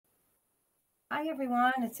Hi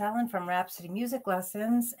everyone, it's Ellen from Rhapsody Music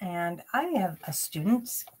Lessons, and I have a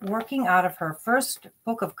student working out of her first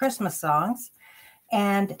book of Christmas songs,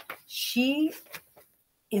 and she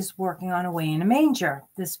is working on Away in a Manger.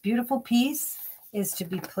 This beautiful piece is to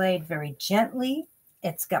be played very gently.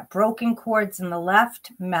 It's got broken chords in the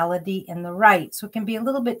left, melody in the right, so it can be a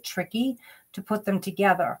little bit tricky to put them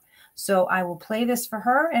together. So I will play this for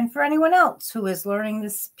her and for anyone else who is learning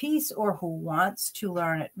this piece or who wants to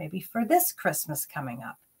learn it, maybe for this Christmas coming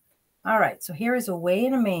up. All right, so here is Away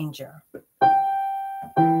in a Manger.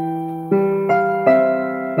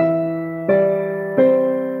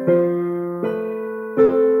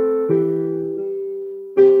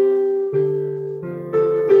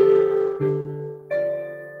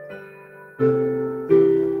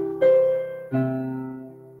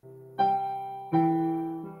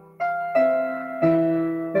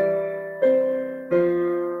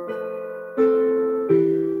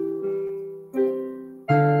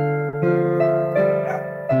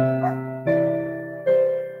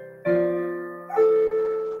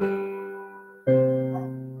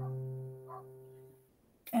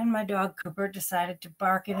 And my dog Cooper decided to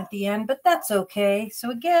bark in at the end, but that's okay.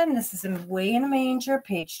 So again, this is Away in a Manger,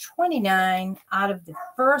 page 29, out of the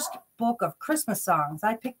first book of Christmas songs.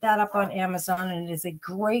 I picked that up on Amazon, and it is a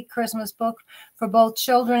great Christmas book for both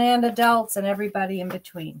children and adults and everybody in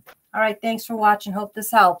between. All right, thanks for watching. Hope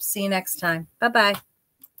this helps. See you next time. Bye-bye.